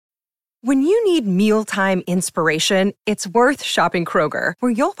When you need mealtime inspiration, it's worth shopping Kroger,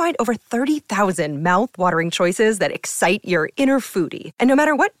 where you'll find over 30,000 mouth-watering choices that excite your inner foodie. And no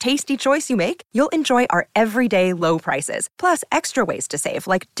matter what tasty choice you make, you'll enjoy our everyday low prices, plus extra ways to save,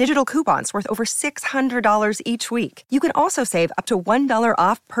 like digital coupons worth over $600 each week. You can also save up to $1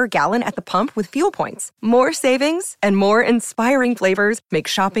 off per gallon at the pump with fuel points. More savings and more inspiring flavors make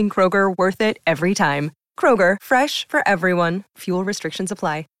shopping Kroger worth it every time. Kroger, fresh for everyone. Fuel restrictions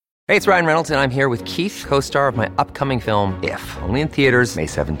apply. Hey, it's Ryan Reynolds, and I'm here with Keith, co-star of my upcoming film, If, only in theaters May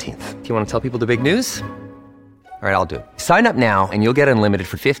 17th. Do you want to tell people the big news? All right, I'll do it. Sign up now and you'll get unlimited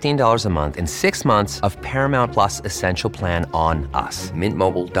for $15 a month and 6 months of Paramount Plus Essential Plan on us.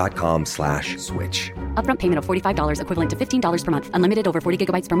 MintMobile.com/switch. Upfront payment of $45 equivalent to $15 per month. Unlimited over 40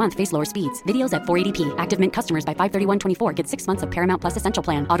 gigabytes per month. Face lower speeds. Videos at 480p. Active Mint customers by 531.24 get 6 months of Paramount Plus Essential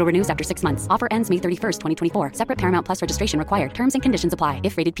Plan. Auto renews after 6 months. Offer ends May 31st, 2024. Separate Paramount Plus registration required. Terms and conditions apply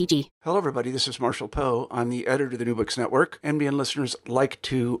if rated PG. Hello, everybody. This is Marshall Poe. I'm the editor of the New Books Network. NBN listeners like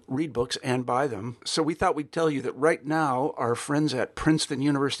to read books and buy them. So we thought we'd tell you that right now, our friends at Princeton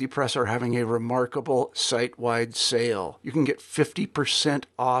University Press are having a remarkable site-wide sale. You can get 50%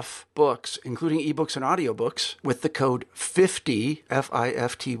 off books, including ebooks and audiobooks, with the code 50,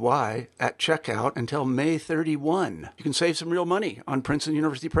 F-I-F-T-Y, at checkout until May 31. You can save some real money on Princeton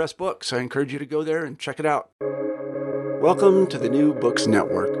University Press books. I encourage you to go there and check it out. Welcome to the New Books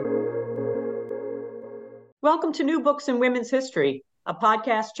Network. Welcome to New Books in Women's History, a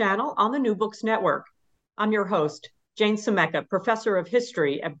podcast channel on the New Books Network. I'm your host, Jane Semeka, professor of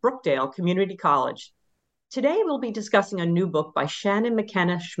history at Brookdale Community College. Today, we'll be discussing a new book by Shannon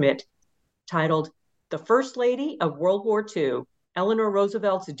McKenna Schmidt titled The First Lady of World War II, Eleanor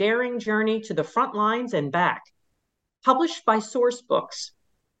Roosevelt's Daring Journey to the Frontlines and Back, published by Sourcebooks.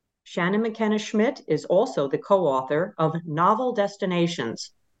 Shannon McKenna Schmidt is also the co-author of Novel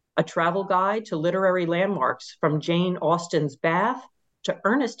Destinations, a travel guide to literary landmarks from Jane Austen's Bath to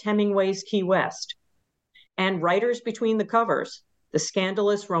Ernest Hemingway's Key West, and Writers Between the Covers, the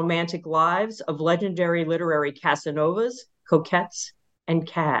scandalous romantic lives of legendary literary Casanovas, coquettes, and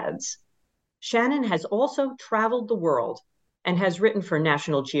cads. Shannon has also traveled the world and has written for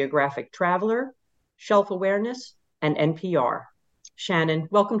National Geographic Traveler, Shelf Awareness, and NPR. Shannon,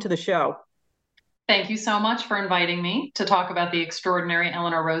 welcome to the show. Thank you so much for inviting me to talk about the extraordinary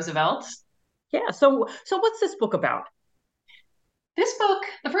Eleanor Roosevelt. Yeah, so what's this book about? This book,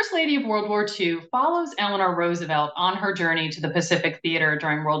 The First Lady of World War II, follows Eleanor Roosevelt on her journey to the Pacific Theater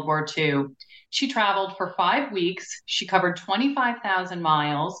during World War II. She traveled for 5 weeks. She covered 25,000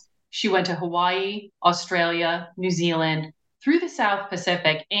 miles. She went to Hawaii, Australia, New Zealand, through the South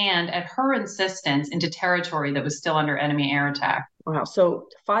Pacific, and at her insistence, into territory that was still under enemy air attack. Wow, so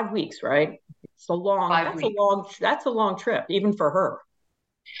 5 weeks, right? It's a long, 5 weeks. That's a long trip, even for her.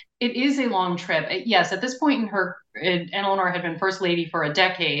 It is a long trip. Yes, at this point in her, Eleanor had been First Lady for a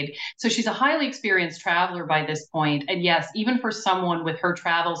decade. So she's a highly experienced traveler by this point. And yes, even for someone with her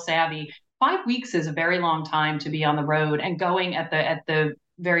travel savvy, 5 weeks is a very long time to be on the road and going at the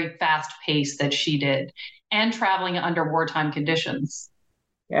very fast pace that she did and traveling under wartime conditions.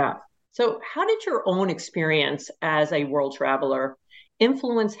 Yeah. So how did your own experience as a world traveler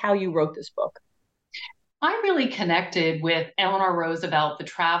influence how you wrote this book? I really connected with Eleanor Roosevelt, the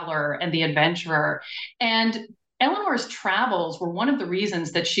traveler and the adventurer. And Eleanor's travels were one of the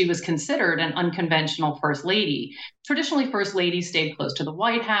reasons that she was considered an unconventional First Lady. Traditionally, First Ladies stayed close to the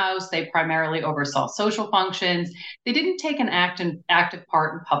White House. They primarily oversaw social functions. They didn't take an active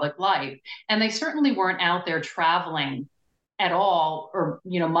part in public life. And they certainly weren't out there traveling at all, or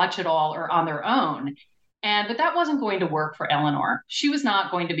much at all, or on their own. But that wasn't going to work for Eleanor. She was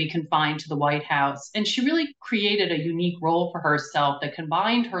not going to be confined to the White House. And she really created a unique role for herself that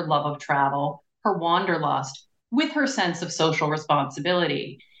combined her love of travel, her wanderlust, with her sense of social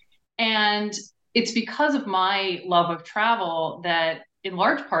responsibility. And it's because of my love of travel that, in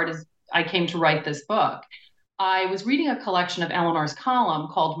large part, I came to write this book. I was reading a collection of Eleanor's column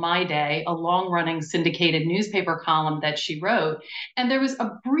called My Day, a long-running syndicated newspaper column that she wrote. And there was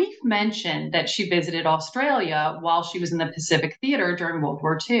a brief mention that she visited Australia while she was in the Pacific Theater during World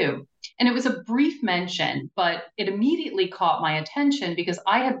War II. And it was a brief mention, but it immediately caught my attention because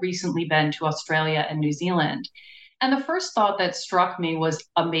I had recently been to Australia and New Zealand. And the first thought that struck me was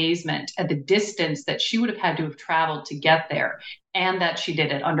amazement at the distance that she would have had to have traveled to get there, and that she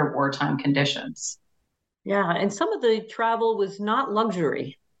did it under wartime conditions. Yeah, and some of the travel was not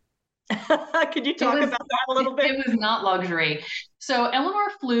luxury. Could you talk about that a little bit? It was not luxury. So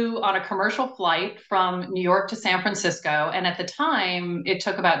Eleanor flew on a commercial flight from New York to San Francisco, and at the time, it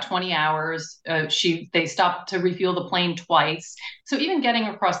took about 20 hours. They stopped to refuel the plane twice. So even getting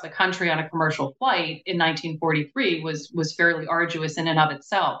across the country on a commercial flight in 1943 was fairly arduous in and of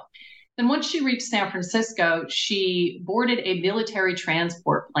itself. Then once she reached San Francisco, she boarded a military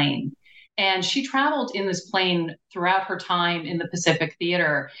transport plane. And she traveled in this plane throughout her time in the Pacific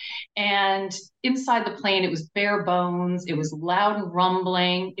Theater. And inside the plane, it was bare bones, it was loud and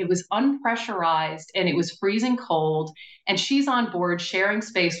rumbling, it was unpressurized, and it was freezing cold. And she's on board sharing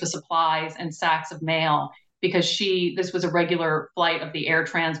space with supplies and sacks of mail because this was a regular flight of the Air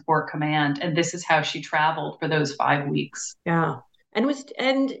Transport Command. And this is how she traveled for those 5 weeks. Yeah.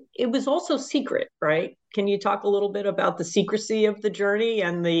 And it was also secret, right? Can you talk a little bit about the secrecy of the journey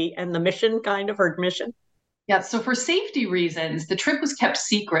and the mission, kind of her mission? Yeah, so for safety reasons, the trip was kept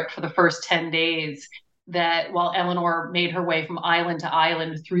secret for the first 10 days that while Eleanor made her way from island to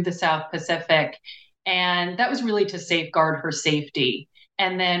island through the South Pacific. And that was really to safeguard her safety.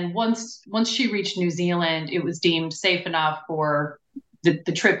 And then once she reached New Zealand, it was deemed safe enough for the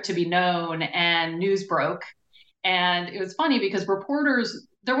trip to be known, and news broke. And it was funny because reporters,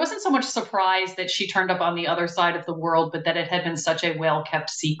 there wasn't so much surprise that she turned up on the other side of the world, but that it had been such a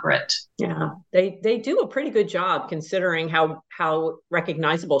well-kept secret. Yeah, they do a pretty good job considering how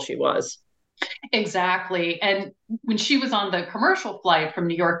recognizable she was. Exactly. And when she was on the commercial flight from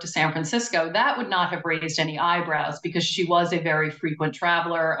New York to San Francisco, that would not have raised any eyebrows because she was a very frequent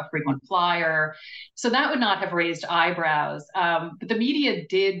traveler, a frequent flyer. So that would not have raised eyebrows. But the media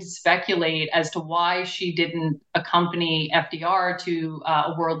did speculate as to why she didn't accompany FDR to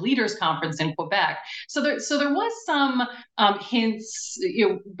a World Leaders Conference in Quebec. So there was some hints,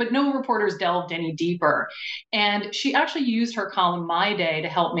 but no reporters delved any deeper. And she actually used her column My Day to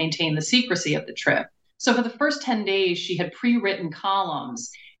help maintain the secrecy of the trip. So for the first 10 days, she had pre-written columns,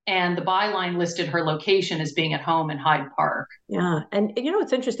 and the byline listed her location as being at home in Hyde Park. Yeah. And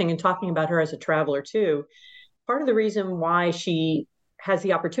it's interesting in talking about her as a traveler too. Part of the reason why she has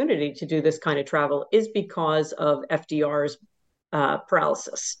the opportunity to do this kind of travel is because of FDR's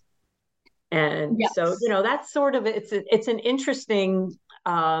paralysis. And yes. So, that's sort of, it's an interesting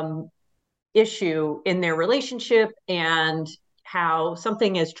issue in their relationship, and how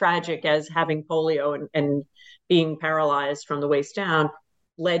something as tragic as having polio and being paralyzed from the waist down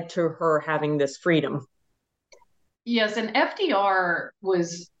led to her having this freedom. Yes, and FDR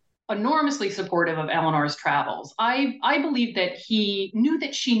was enormously supportive of Eleanor's travels. I believe that he knew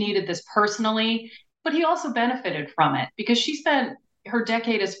that she needed this personally, but he also benefited from it because she spent her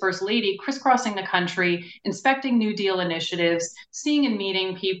decade as First Lady crisscrossing the country, inspecting New Deal initiatives, seeing and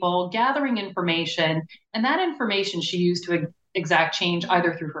meeting people, gathering information, and that information she used to exact change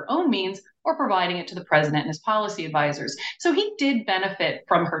either through her own means or providing it to the president and his policy advisors. So he did benefit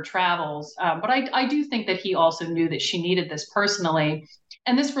from her travels, but I do think that he also knew that she needed this personally.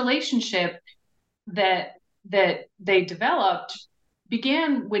 And this relationship that they developed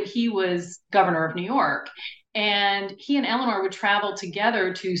began when he was governor of New York. And he and Eleanor would travel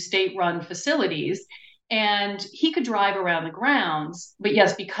together to state-run facilities, and he could drive around the grounds. But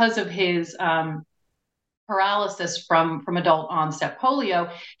yes, because of his paralysis from adult onset polio,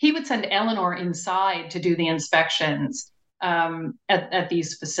 he would send Eleanor inside to do the inspections at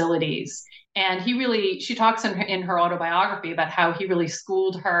these facilities. And she talks in her autobiography about how he really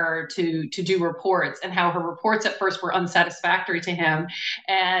schooled her to do reports, and how her reports at first were unsatisfactory to him.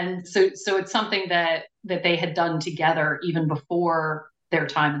 And so it's something that they had done together even before their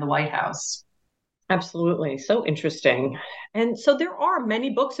time in the White House. Absolutely. So interesting. And so there are many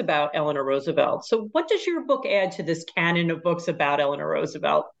books about Eleanor Roosevelt. So what does your book add to this canon of books about Eleanor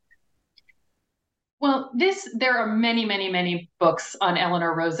Roosevelt? Well, there are many, many, many books on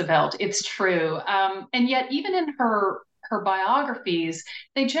Eleanor Roosevelt. It's true. And yet, even in her biographies,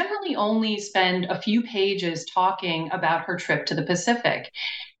 they generally only spend a few pages talking about her trip to the Pacific.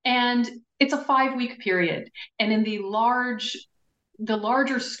 And it's a 5-week period. And in the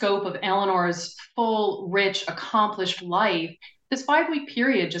larger scope of Eleanor's full, rich, accomplished life, this 5-week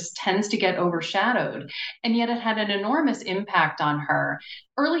period just tends to get overshadowed. And yet it had an enormous impact on her.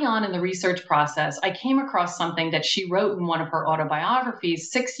 Early on in the research process, I came across something that she wrote in one of her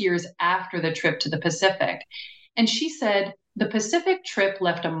autobiographies 6 years after the trip to the Pacific. And she said, "The Pacific trip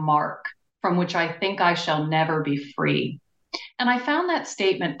left a mark from which I think I shall never be free." And I found that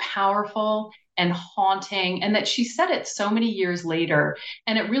statement powerful and haunting, and that she said it so many years later.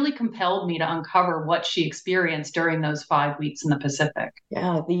 And it really compelled me to uncover what she experienced during those 5 weeks in the Pacific.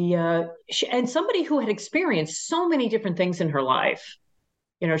 Yeah, and somebody who had experienced so many different things in her life.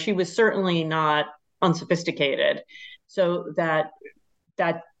 She was certainly not unsophisticated. So that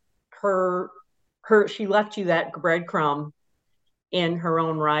her she left you that breadcrumb in her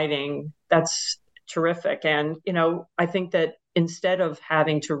own writing. That's terrific. And, I think that instead of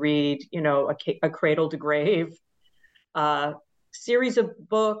having to read, a cradle to grave series of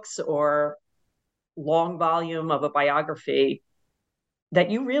books or long volume of a biography, that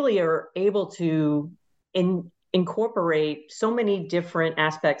you really are able to incorporate so many different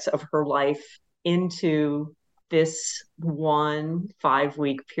aspects of her life into this 1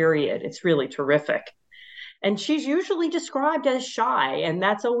 5-week period. It's really terrific. And she's usually described as shy, and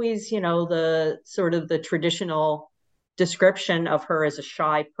that's always, the sort of the traditional description of her as a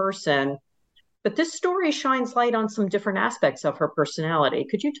shy person. But this story shines light on some different aspects of her personality.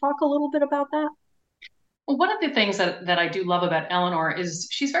 Could you talk a little bit about that? Well, one of the things that I do love about Eleanor is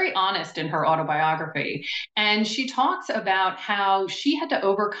she's very honest in her autobiography. And she talks about how she had to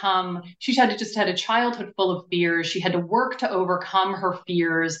overcome, had a childhood full of fears. She had to work to overcome her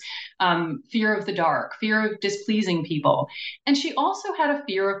fears, fear of the dark, fear of displeasing people. And she also had a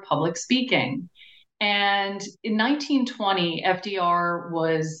fear of public speaking. And in 1920, FDR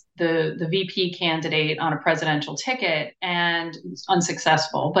was the VP candidate on a presidential ticket and was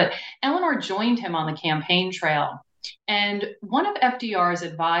unsuccessful. But Eleanor joined him on the campaign trail. And one of FDR's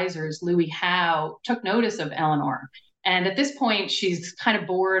advisors, Louis Howe, took notice of Eleanor. And at this point, she's kind of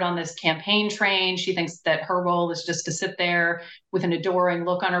bored on this campaign train. She thinks that her role is just to sit there with an adoring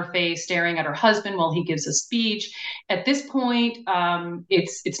look on her face, staring at her husband while he gives a speech. At this point,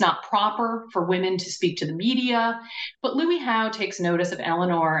 it's not proper for women to speak to the media. But Louis Howe takes notice of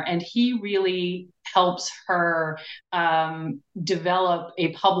Eleanor, and he really helps her develop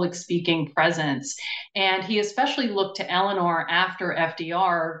a public speaking presence. And he especially looked to Eleanor after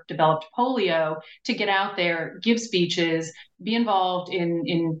FDR developed polio to get out there, give speeches, be involved in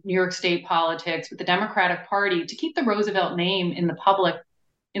New York State politics with the Democratic Party to keep the Roosevelt name in the public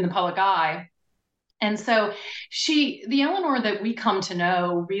eye. And so the Eleanor that we come to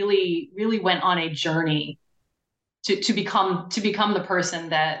know really, really went on a journey to become the person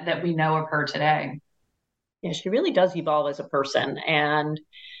that we know of her today. Yeah, she really does evolve as a person. And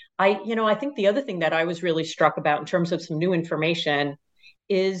I think the other thing that I was really struck about in terms of some new information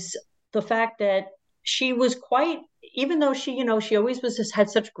is the fact that she was even though she always had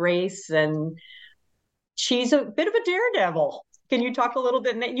such grace, and she's a bit of a daredevil. Can you talk a little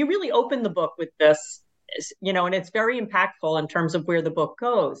bit? And you really open the book with this, and it's very impactful in terms of where the book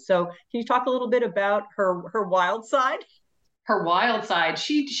goes. So can you talk a little bit about her wild side? Her wild side.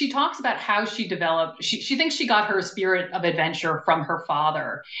 She talks about how she developed. She thinks she got her spirit of adventure from her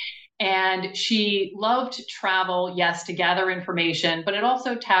father. And she loved travel, yes, to gather information, but it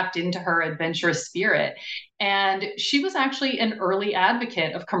also tapped into her adventurous spirit. And she was actually an early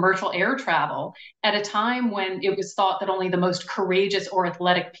advocate of commercial air travel at a time when it was thought that only the most courageous or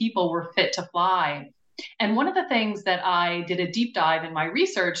athletic people were fit to fly. And one of the things that I did a deep dive in my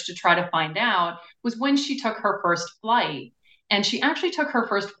research to try to find out was when she took her first flight. And she actually took her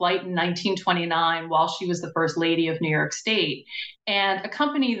first flight in 1929 while she was the first lady of New York State. And a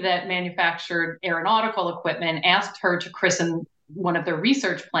company that manufactured aeronautical equipment asked her to christen one of their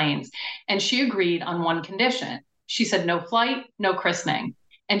research planes. And she agreed on one condition. She said, no flight, no christening.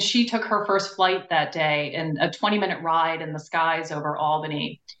 And she took her first flight that day in a 20-minute ride in the skies over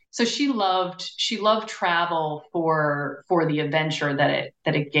Albany. So she loved travel for the adventure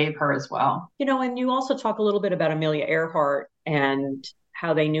that it gave her as well. And you also talk a little bit about Amelia Earhart and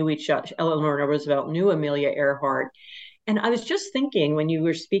how they knew each other. Eleanor Roosevelt knew Amelia Earhart. And I was just thinking when you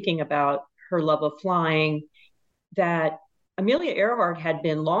were speaking about her love of flying that Amelia Earhart had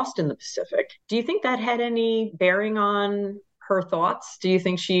been lost in the Pacific. Do you think that had any bearing on her thoughts? Do you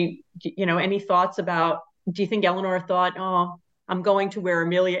think any thoughts about, do you think Eleanor thought, oh, I'm going to where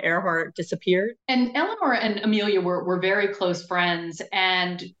Amelia Earhart disappeared? And Eleanor and Amelia were very close friends.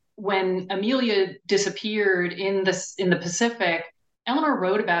 And when Amelia disappeared in the Pacific, Eleanor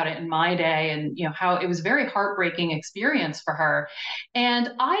wrote about it in My Day, and how it was a very heartbreaking experience for her.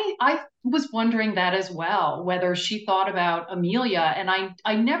 And I was wondering that as well, whether she thought about Amelia. And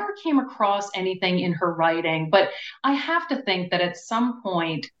I never came across anything in her writing, but I have to think that at some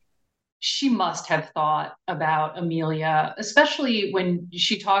point she must have thought about Amelia, especially when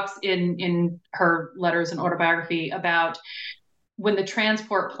she talks in her letters and autobiography about when the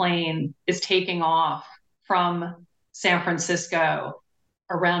transport plane is taking off from San Francisco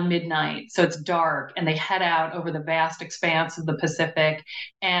around midnight. So it's dark and they head out over the vast expanse of the Pacific,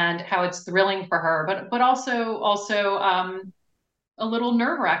 and how it's thrilling for her, but also a little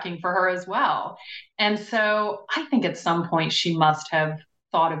nerve-wracking for her as well. And so I think at some point she must have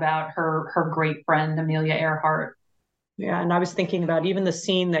thought about her great friend, Amelia Earhart. Yeah, and I was thinking about even the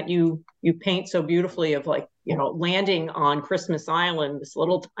scene that you paint so beautifully of, like, landing on Christmas Island, this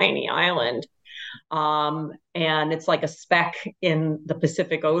little tiny island. And it's like a speck in the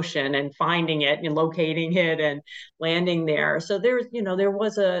Pacific Ocean, and finding it and locating it and landing there. So there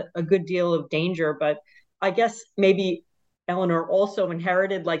was a good deal of danger, but I guess maybe Eleanor also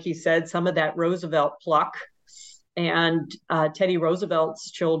inherited, like you said, some of that Roosevelt pluck. And Teddy Roosevelt's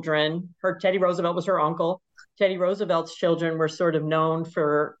children, Teddy Roosevelt was her uncle. Teddy Roosevelt's children were sort of known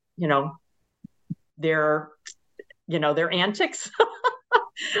for, their antics.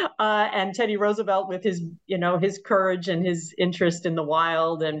 And Teddy Roosevelt, with his courage and his interest in the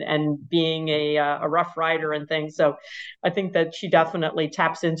wild, and being a Rough Rider and things. So I think that she definitely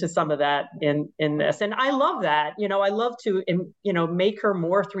taps into some of that in this. And I love that. I love to, make her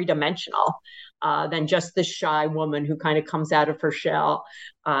more three-dimensional than just this shy woman who kind of comes out of her shell,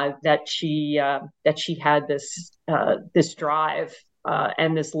 that she had this drive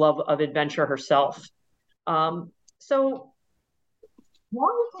and this love of adventure herself. So why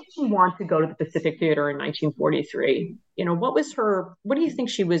did she want to go to the Pacific Theater in 1943? What do you think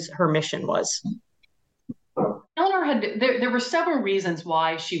her mission was? Eleanor there were several reasons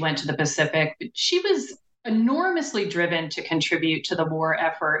why she went to the Pacific. She was enormously driven to contribute to the war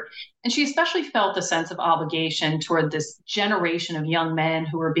effort. And she especially felt a sense of obligation toward this generation of young men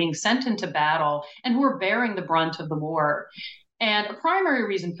who were being sent into battle and who were bearing the brunt of the war. And a primary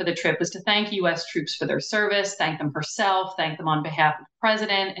reason for the trip was to thank U.S. troops for their service, thank them herself, thank them on behalf of the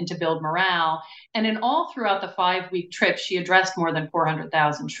president, and to build morale. And in all throughout the 5-week trip, she addressed more than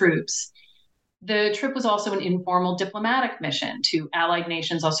 400,000 troops. The trip was also an informal diplomatic mission to allied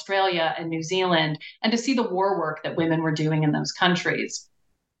nations, Australia and New Zealand, and to see the war work that women were doing in those countries.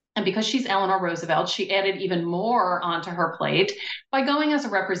 And because she's Eleanor Roosevelt, she added even more onto her plate by going as a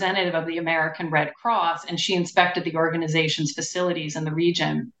representative of the American Red Cross, and she inspected the organization's facilities in the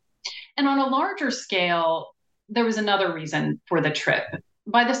region. And on a larger scale, there was another reason for the trip.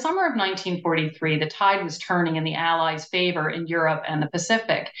 By the summer of 1943, the tide was turning in the Allies' favor in Europe and the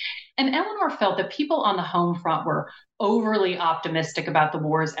Pacific. And Eleanor felt that people on the home front were overly optimistic about the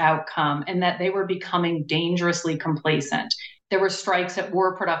war's outcome and that they were becoming dangerously complacent. There were strikes at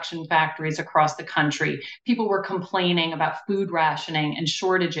war production factories across the country. People were complaining about food rationing and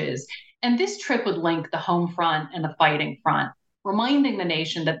shortages. And this trip would link the home front and the fighting front, reminding the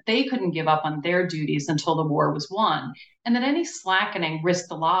nation that they couldn't give up on their duties until the war was won, and that any slackening risked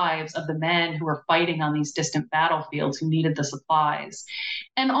the lives of the men who were fighting on these distant battlefields who needed the supplies.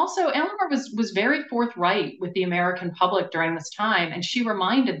 And also, Eleanor was very forthright with the American public during this time, and she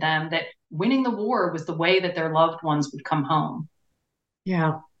reminded them that winning the war was the way that their loved ones would come home.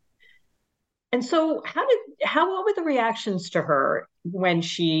 Yeah. And so what were the reactions to her when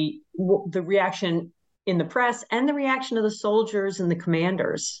the reaction in the press and the reaction of the soldiers and the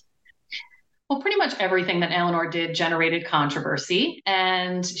commanders? Well, pretty much everything that Eleanor did generated controversy,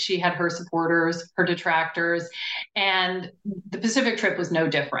 and she had her supporters, her detractors, and the Pacific trip was no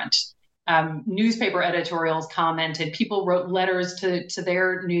different. Newspaper editorials commented, people wrote letters to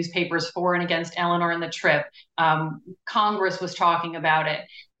their newspapers for and against Eleanor and the trip. Congress was talking about it.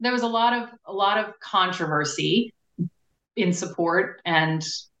 There was a lot of controversy in support and,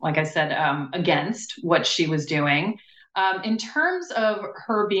 like I said, against what she was doing. In terms of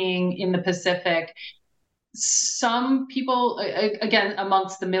her being in the Pacific, some people, again,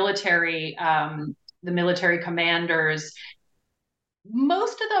 amongst the military commanders,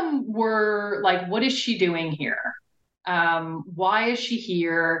 most of them were like, what is she doing here? Why is she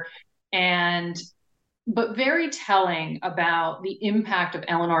here? But very telling about the impact of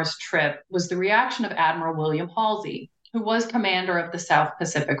Eleanor's trip was the reaction of Admiral William Halsey, who was commander of the South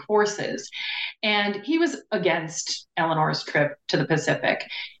Pacific Forces. And he was against Eleanor's trip to the Pacific.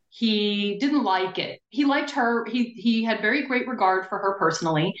 He didn't like it. He liked her. He had very great regard for her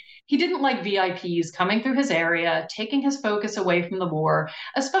personally. He didn't like VIPs coming through his area, taking his focus away from the war,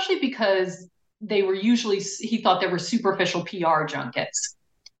 especially because he thought they were superficial PR junkets.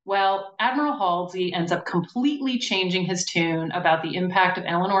 Well, Admiral Halsey ends up completely changing his tune about the impact of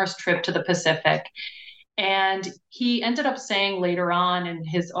Eleanor's trip to the Pacific. And he ended up saying later on in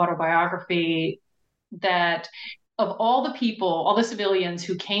his autobiography that of all the people, all the civilians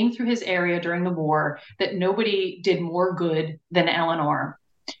who came through his area during the war, that nobody did more good than Eleanor.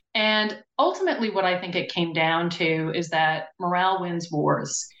 And ultimately, what I think it came down to is that morale wins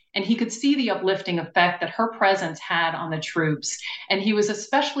wars. And he could see the uplifting effect that her presence had on the troops. And he was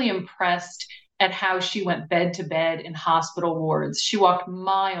especially impressed at how she went bed to bed in hospital wards. She walked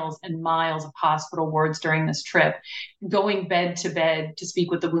miles and miles of hospital wards during this trip, going bed to bed to speak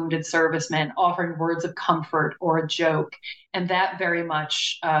with the wounded servicemen, offering words of comfort or a joke. And that very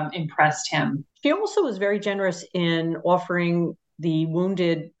much impressed him. She also was very generous in offering the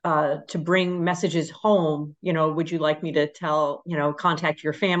wounded to bring messages home. Would you like me to contact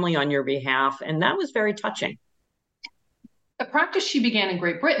your family on your behalf? And that was very touching. A practice she began in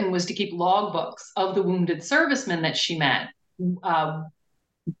Great Britain was to keep logbooks of the wounded servicemen that she met,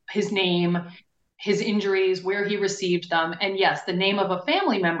 his name, his injuries, where he received them, and yes, the name of a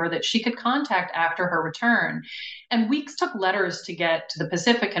family member that she could contact after her return. And weeks took letters to get to the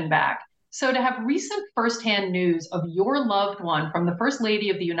Pacific and back. So to have recent firsthand news of your loved one from the First Lady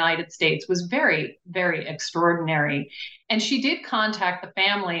of the United States was very, very extraordinary. And she did contact the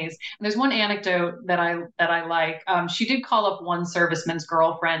families. And there's one anecdote that I like. She did call up one serviceman's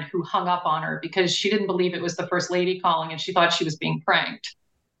girlfriend who hung up on her because she didn't believe it was the First Lady calling and she thought she was being pranked.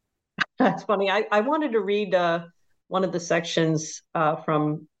 That's funny. I wanted to read one of the sections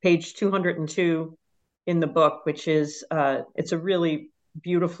from page 202 in the book, which is, it's a really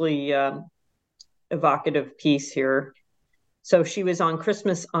beautifully evocative piece here. So she was on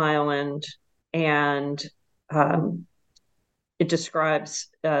Christmas Island, and it describes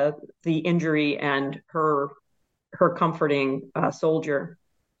the injury and her comforting soldier.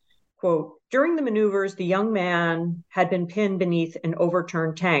 Quote, during the maneuvers, the young man had been pinned beneath an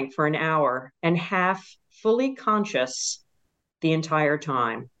overturned tank for an hour and half fully conscious the entire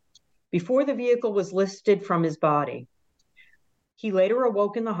time before the vehicle was lifted from his body. He later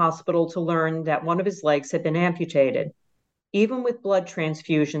awoke in the hospital to learn that one of his legs had been amputated. Even with blood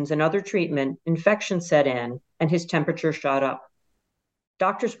transfusions and other treatment, infection set in and his temperature shot up.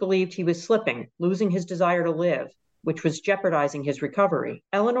 Doctors believed he was slipping, losing his desire to live, which was jeopardizing his recovery.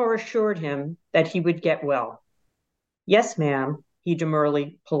 Eleanor assured him that he would get well. Yes, ma'am, he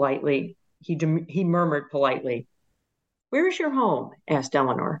murmured politely. Where is your home? Asked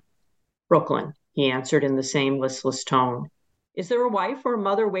Eleanor. Brooklyn, he answered in the same listless tone. Is there a wife or a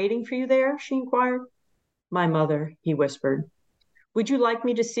mother waiting for you there? She inquired. My mother, he whispered. Would you like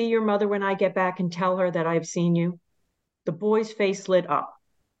me to see your mother when I get back and tell her that I have seen you? The boy's face lit up,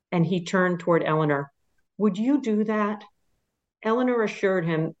 and he turned toward Eleanor. Would you do that? Eleanor assured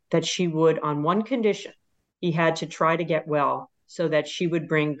him that she would on one condition. He had to try to get well so that she would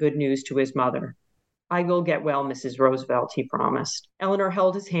bring good news to his mother. I will get well, Mrs. Roosevelt, he promised. Eleanor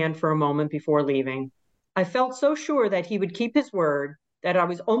held his hand for a moment before leaving. I felt so sure that he would keep his word that I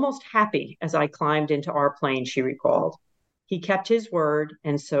was almost happy as I climbed into our plane, she recalled. He kept his word,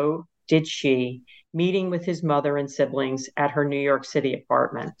 and so did she, meeting with his mother and siblings at her New York City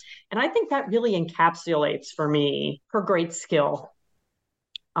apartment. And I think that really encapsulates for me her great skill,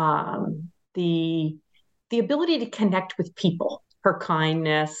 the ability to connect with people, her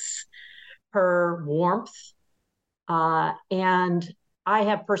kindness, her warmth, and I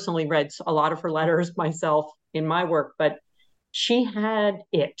have personally read a lot of her letters myself in my work, but she had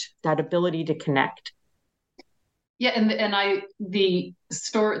that ability to connect. Yeah, and the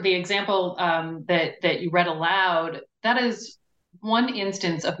example that you read aloud, that is one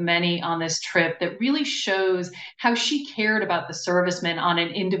instance of many on this trip that really shows how she cared about the servicemen on an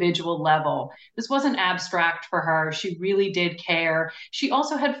individual level. This wasn't abstract for her. She really did care. She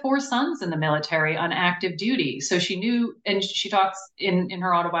also had 4 sons in the military on active duty. So she knew, and she talks in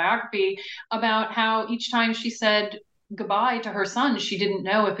her autobiography about how each time she said goodbye to her son, she didn't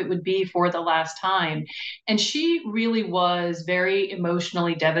know if it would be for the last time. And she really was very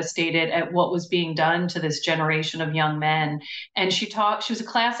emotionally devastated at what was being done to this generation of young men. And she was a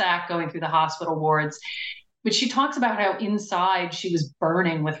class act going through the hospital wards, but she talks about how inside she was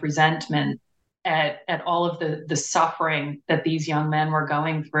burning with resentment at all of the suffering that these young men were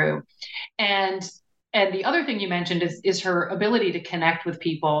going through. And the other thing you mentioned is her ability to connect with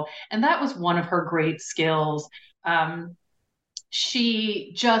people. And that was one of her great skills.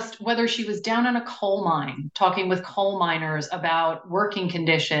 She just, whether she was down in a coal mine talking with coal miners about working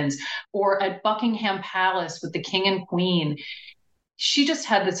conditions or at Buckingham Palace with the king and queen, she just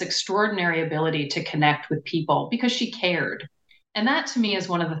had this extraordinary ability to connect with people because she cared. And that to me is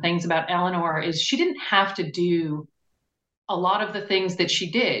one of the things about Eleanor is she didn't have to do a lot of the things that she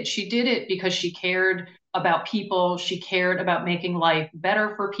did. She did it because she cared about people. She cared about making life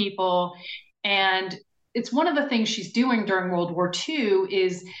better for people. And it's one of the things she's doing during World War II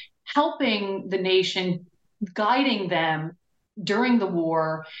is helping the nation, guiding them during the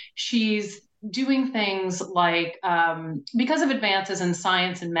war. She's doing things like, because of advances in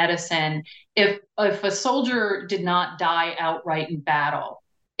science and medicine, if a soldier did not die outright in battle,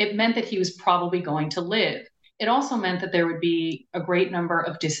 it meant that he was probably going to live. It also meant that there would be a great number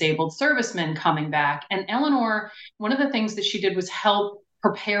of disabled servicemen coming back. And Eleanor, one of the things that she did was help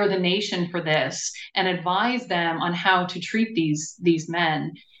prepare the nation for this and advise them on how to treat these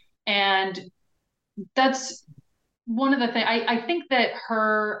men. And that's one of the things. I think that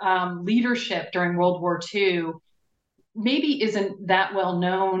her leadership during World War II maybe isn't that well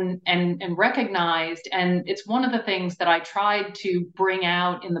known and recognized. And it's one of the things that I tried to bring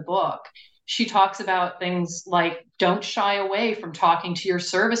out in the book. She talks about things like, don't shy away from talking to your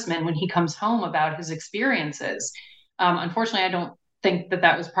serviceman when he comes home about his experiences. Unfortunately, I don't think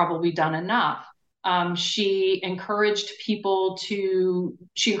that was probably done enough. She encouraged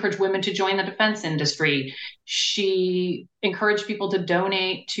women to join the defense industry. She encouraged people to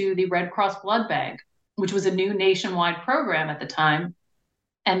donate to the Red Cross Blood Bank, which was a new nationwide program at the time.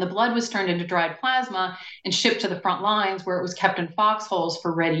 And the blood was turned into dried plasma and shipped to the front lines, where it was kept in foxholes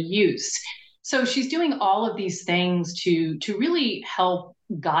for ready use. So she's doing all of these things to really help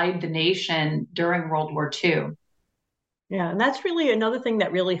guide the nation during World War II. Yeah, and that's really another thing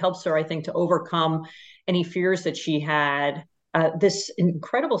that really helps her, I think, to overcome any fears that she had. This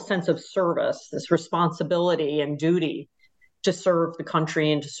incredible sense of service, this responsibility and duty to serve the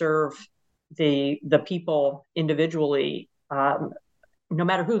country and to serve the people individually, no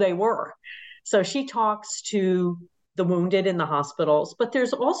matter who they were. So she talks to the wounded in the hospitals, but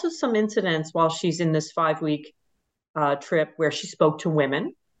there's also some incidents while she's in this 5-week trip where she spoke to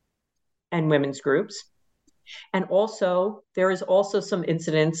women and women's groups. And also, there is also some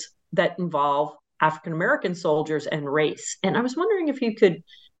incidents that involve African-American soldiers and race. And I was wondering if you could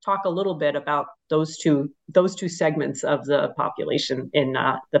talk a little bit about those two segments of the population in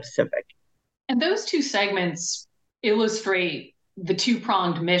the Pacific. And those two segments illustrate the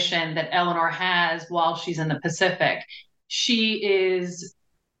two-pronged mission that Eleanor has while she's in the Pacific. She is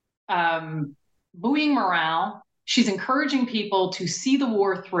buoying morale. She's encouraging people to see the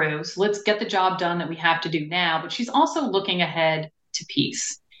war through. So let's get the job done that we have to do now. But she's also looking ahead to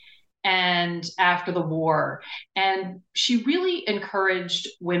peace and after the war. And she really encouraged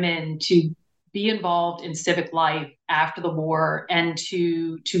women to be involved in civic life after the war and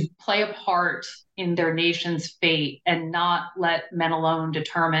to play a part in their nation's fate and not let men alone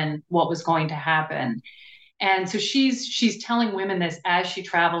determine what was going to happen. And so she's telling women this as she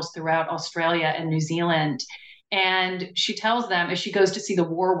travels throughout Australia and New Zealand. And she tells them, as she goes to see the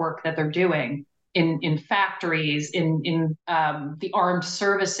war work that they're doing in factories, in the armed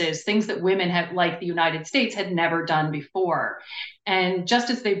services, things that women have, like the United States, had never done before. And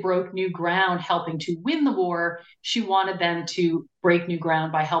just as they broke new ground helping to win the war, she wanted them to break new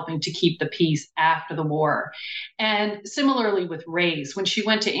ground by helping to keep the peace after the war. And similarly with race, when she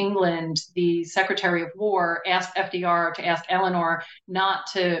went to England, the Secretary of War asked FDR to ask Eleanor not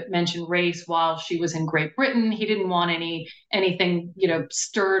to mention race while she was in Great Britain. He didn't want anything,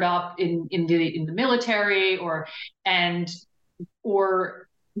 stirred up in the military or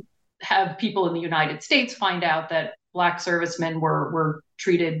have people in the United States find out that Black servicemen were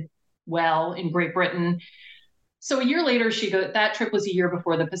treated well in Great Britain. So a year later, that trip was a year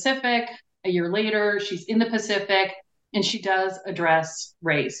before the Pacific. A year later, she's in the Pacific, and she does address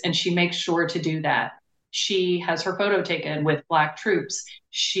race, and she makes sure to do that. She has her photo taken with Black troops.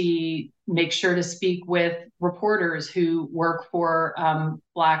 She makes sure to speak with reporters who work for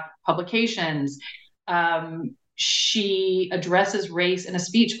Black publications. She addresses race in a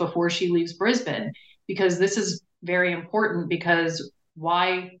speech before she leaves Brisbane, because this is very important, because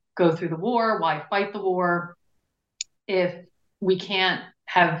why go through the war? Why fight the war if we can't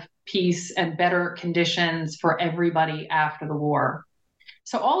have peace and better conditions for everybody after the war?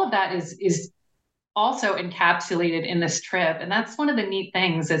 So all of that is also encapsulated in this trip. And that's one of the neat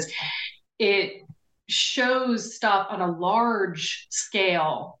things, is it shows stuff on a large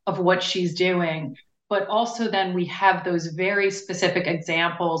scale of what she's doing. But also then we have those very specific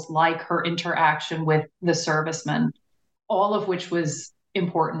examples, like her interaction with the servicemen, all of which was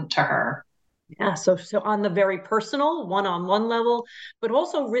important to her. Yeah, so on the very personal, one-on-one level, but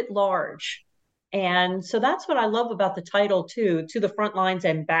also writ large. And so that's what I love about the title too, To the Front Lines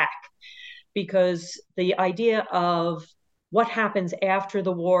and Back, because the idea of what happens after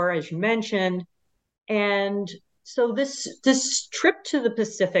the war, as you mentioned. And so this trip to the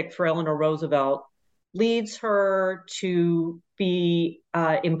Pacific for Eleanor Roosevelt leads her to be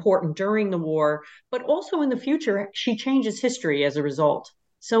important during the war, but also in the future, she changes history as a result.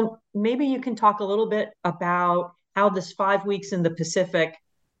 So maybe you can talk a little bit about how this 5 weeks in the Pacific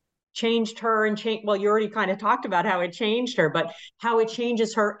changed her and well, you already kind of talked about how it changed her, but how it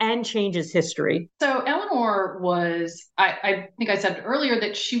changes her and changes history. So Eleanor was, I think I said earlier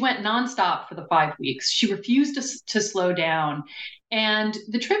that she went nonstop for the 5 weeks. She refused to slow down. And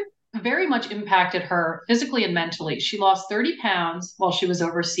the trip very much impacted her physically and mentally. She lost 30 pounds while she was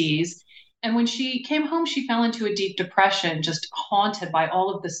overseas. And when she came home, she fell into a deep depression, just haunted by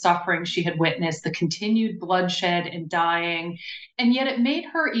all of the suffering she had witnessed, the continued bloodshed and dying. And yet it made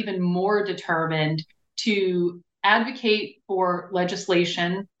her even more determined to advocate for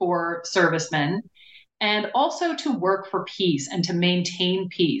legislation for servicemen and also to work for peace and to maintain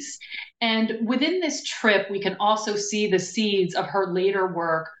peace. And within this trip, we can also see the seeds of her later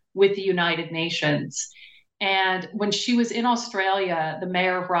work with the United Nations. And when she was in Australia, the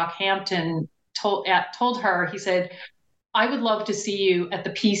mayor of Rockhampton told her, he said, "I would love to see you at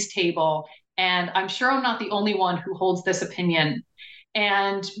the peace table. And I'm sure I'm not the only one who holds this opinion."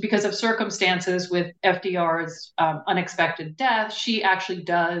 And because of circumstances with FDR's unexpected death, she actually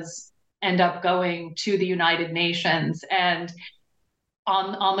does end up going to the United Nations and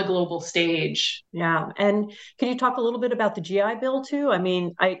on the global stage. Yeah. And can you talk a little bit about the GI Bill too? I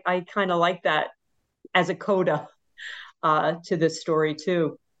mean, I kind of like that as a coda to this story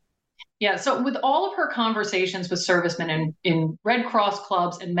too. Yeah, so with all of her conversations with servicemen in Red Cross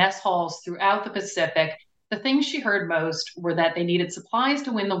clubs and mess halls throughout the Pacific, the things she heard most were that they needed supplies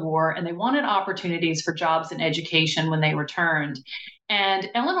to win the war and they wanted opportunities for jobs and education when they returned. And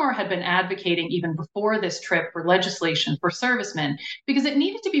Eleanor had been advocating even before this trip for legislation for servicemen because it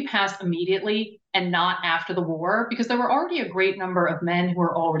needed to be passed immediately and not after the war, because there were already a great number of men who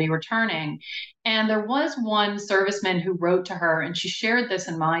were already returning. And there was one serviceman who wrote to her, and she shared this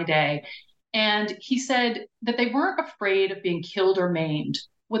in My Day. And he said that they weren't afraid of being killed or maimed.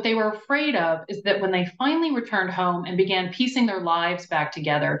 What they were afraid of is that when they finally returned home and began piecing their lives back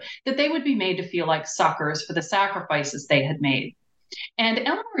together, that they would be made to feel like suckers for the sacrifices they had made. And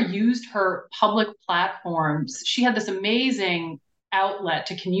Eleanor used her public platforms. She had this amazing outlet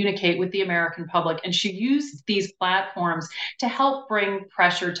to communicate with the American public, and she used these platforms to help bring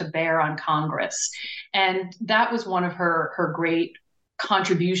pressure to bear on Congress. And that was one of her great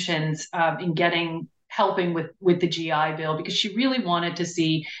contributions in helping with the GI Bill, because she really wanted to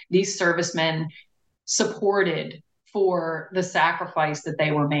see these servicemen supported for the sacrifice that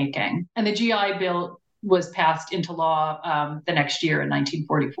they were making. And the GI Bill was passed into law the next year in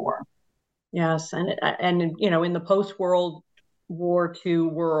 1944. Yes, and you know, in the post-World War II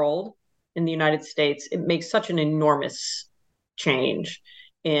world in the United States, it makes such an enormous change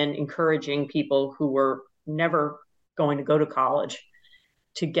in encouraging people who were never going to go to college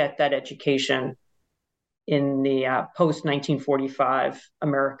to get that education in the post-1945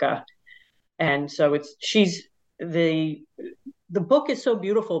 America. And so the book is so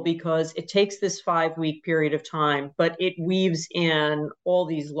beautiful because it takes this 5-week period of time, but it weaves in all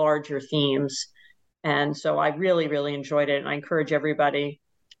these larger themes. And so I really, really enjoyed it. And I encourage everybody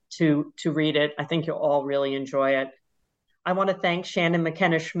to read it. I think you'll all really enjoy it. I want to thank Shannon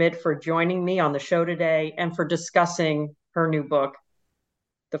McKenna Schmidt for joining me on the show today and for discussing her new book,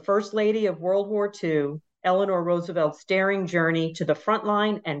 The First Lady of World War II, Eleanor Roosevelt's Daring Journey to the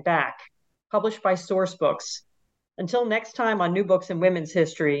Frontline and Back, published by Sourcebooks. Until next time on New Books in Women's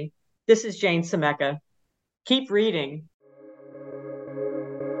History, this is Jane Semeka. Keep reading.